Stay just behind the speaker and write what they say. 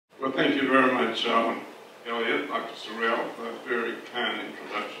Well, thank you very much, Elliot, Dr. Sorrell, for that very kind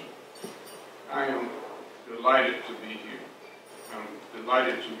introduction. I am delighted to be here. I'm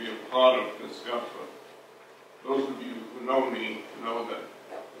delighted to be a part of this effort. Those of you who know me know that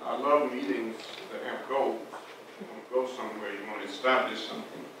I love meetings that have goals. You want to go somewhere, you want to establish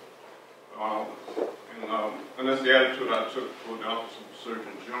something. And that's the attitude I took for the Office of the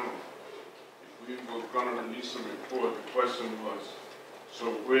Surgeon General. If we were going to release a report, the question was, so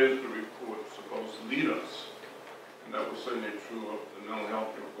where's the report supposed to lead us? And that was certainly true of the mental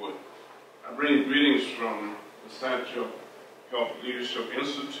health report. I bring greetings from the Satcher Health Leadership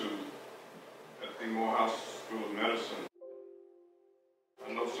Institute at the Morehouse School of Medicine.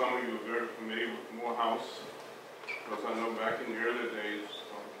 I know some of you are very familiar with Morehouse, because I know back in the early days,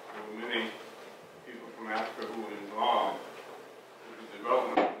 there were many people from Africa who were involved with the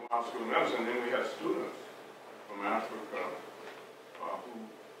development of Morehouse School of Medicine. And then we had students from Africa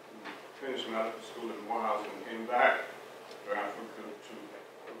who finished medical school in Morehouse and came back to Africa to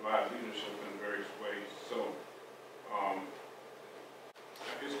provide leadership in various ways. So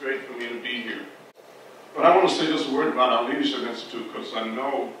it's great for me to be here. But I want to say just a word about our Leadership Institute, because I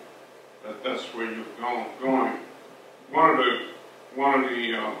know that that's where you're going. One of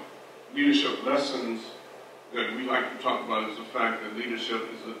the leadership lessons that we like to talk about is the fact that leadership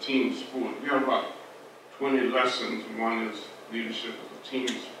is a team sport. We have about 20 lessons. One is leadership is a team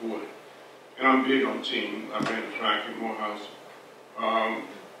sport. And I'm big on team. I ran track at Morehouse.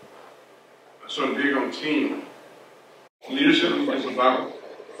 So I'm big on team. Leadership is about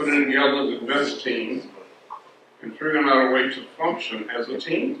putting together the best team and figuring out a way to function as a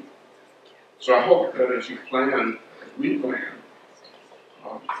team. So I hope that as you plan, as we plan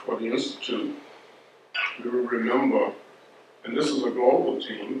for the Institute, we will remember, and this is a global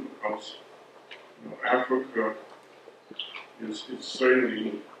team, because Africa is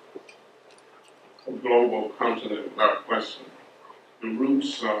certainly a global continent without question. The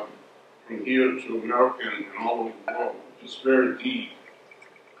roots from here to America and all over the world is very deep.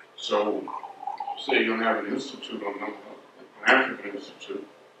 So, say you're going to have an institute on an African institute,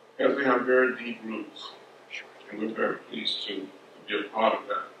 because they have very deep roots, and we're very pleased to be a part of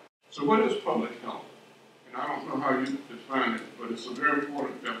that. So, what is public health? And I don't know how you define it, but it's a very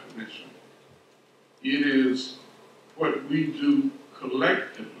important definition. It is what we do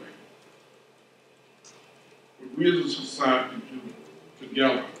collectively, what we as a society do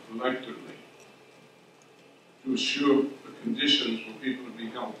together, collectively, to assure the conditions for people to be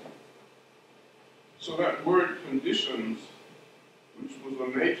healthy. So that word conditions, which was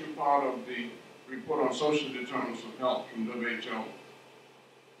a major part of the report on social determinants of health from WHO,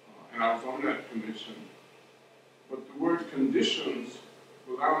 and I was on that commission, but the word conditions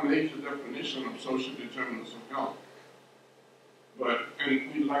was our major definition of social determinants of health.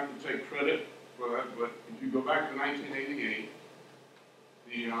 And we'd like to take credit for that, but if you go back to 1988,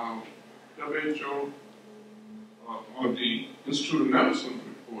 the WHO, or the Institute of Medicine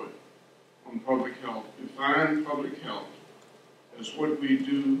report on public health, defined public health as what we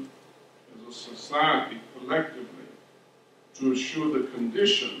do as a society collectively to assure the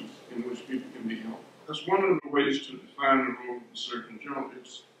conditions in which people can be healthy. That's one of the ways to define the role of the Surgeon General.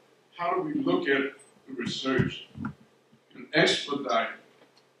 It's how do we look at the research and expedite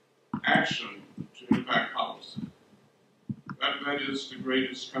action to impact policy. That is the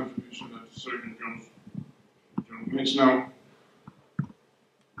greatest contribution that the Surgeon General makes. Now,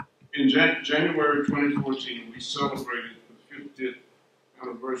 in January 2014, we celebrated the 50th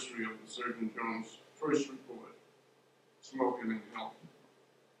anniversary of the Surgeon General's first report, Smoking and Health.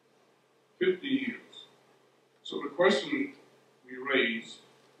 50 years. So the question we raised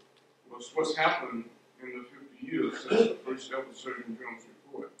was what's happened in the 50 years since the first ever Surgeon General's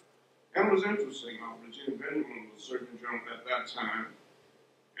report. And it was interesting. Regina Benjamin was Surgeon General at that time,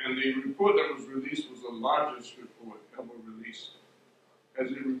 and the report that was released was the largest report ever released,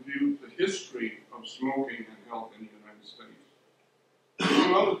 as it reviewed the history of smoking and health in the United States.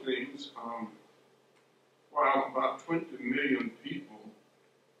 Among other things, while about 20 million people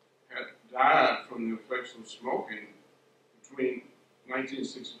had died from the effects of smoking between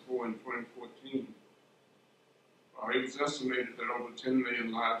 1964 and 2014, it was estimated that over 10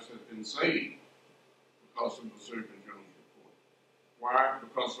 million lives had been saved because of the Surgeon General's report. Why?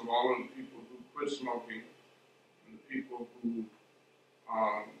 Because of all of the people who quit smoking and the people who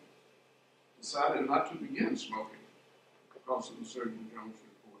decided not to begin smoking because of the Surgeon General's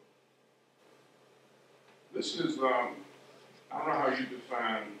report. This is, I don't know how you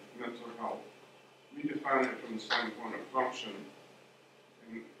define mental health. We define it from the standpoint of function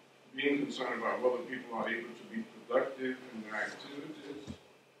and being concerned about whether people are able to be productive in their activities,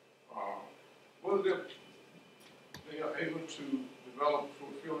 so that they are able to develop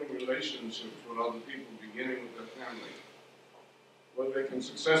fulfilling relationships with other people, beginning with their family, where they can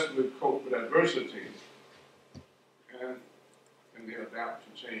successfully cope with adversity and they adapt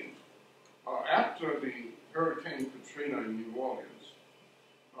to change. After the Hurricane Katrina in New Orleans,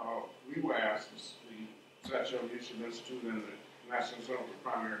 we were asked, the Satcher Leadership Institute and the National Center for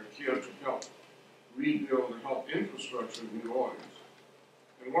Primary Care, to help rebuild the health infrastructure of New Orleans.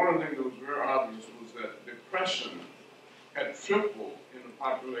 And one of the things that was very obvious was that depression had tripled in the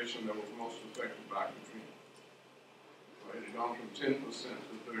population that was most affected by Katrina. It had gone from 10%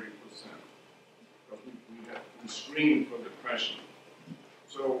 to 30%. Because we screened for depression.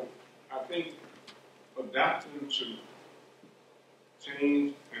 So I think adapting to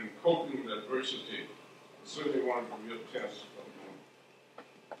change and coping with adversity is certainly one of the real tests of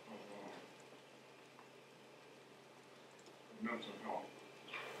mental health.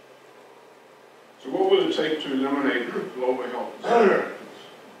 So what will it take to eliminate global health disparities,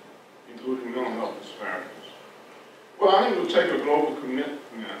 including mental health disparities? Well, I think it will take a global commitment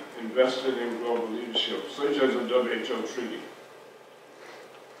invested in global leadership, such as a WHO treaty.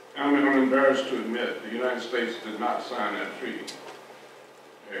 I'm embarrassed to admit the United States did not sign that treaty.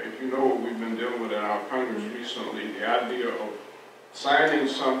 If you know what we've been dealing with in our Congress recently, the idea of signing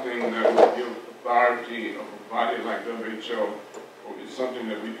something that would give authority of a body like WHO is something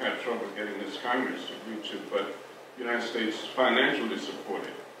that we've had trouble getting this Congress to agree to, but the United States financially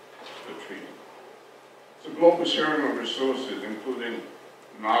supported the treaty. It's a global sharing of resources, including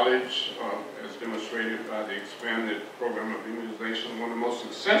knowledge, as demonstrated by the expanded program of immunization, one of the most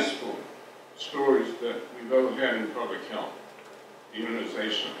successful stories that we've ever had in public health,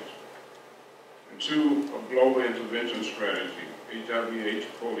 immunizations. And two, a global intervention strategy, HIV/AIDS,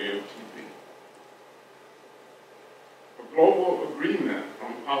 polio, TB. A global agreement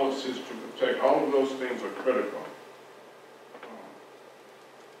on policies to protect all of those things are critical.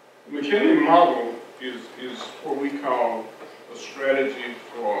 The McKinley model is what we call a strategy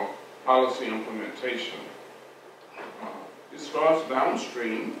for policy implementation. It starts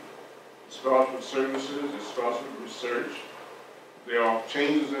downstream. It starts with services. It starts with research. There are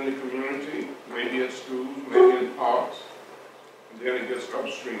changes in the community, maybe at schools, maybe in parks, and then it gets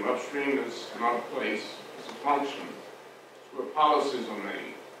upstream. Upstream is not a place, it's a function. It's where policies are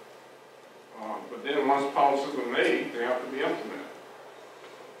made. But then once policies are made, they have to be implemented.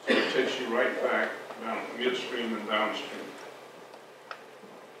 So it takes you right back down midstream and downstream.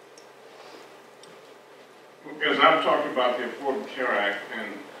 As I've talked about the Affordable Care Act,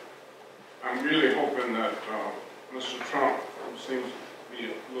 and I'm really hoping that Mr. Trump, who seems to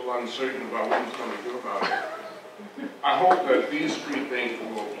be a little uncertain about what he's going to do about it, I hope that these three things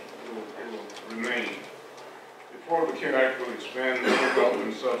will remain. The Affordable Care Act will expand mental health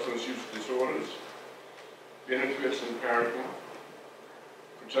and substance use disorders, benefits in parenting,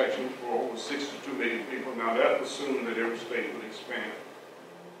 protection for over 62 million people. Now that assumes that every state would expand.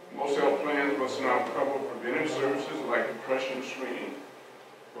 Most health plans must now cover preventive services like depression screening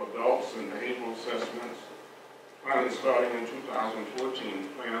for adults and behavioral assessments. Finally, starting in 2014,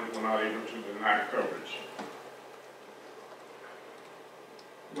 plans were not able to deny coverage.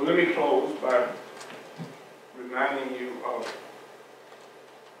 Well, let me close by reminding you of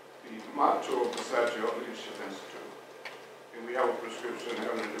the motto of the Satcher Leadership Institute. And we have a prescription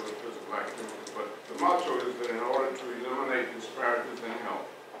having to do with physical activity. But the motto is that in order to eliminate disparities in health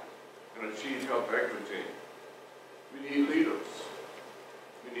and achieve health equity, we need leaders.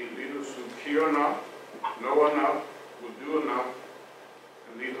 We need leaders who care enough, know enough, will do enough,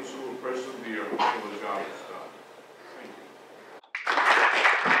 and leaders who will persevere until the job is done.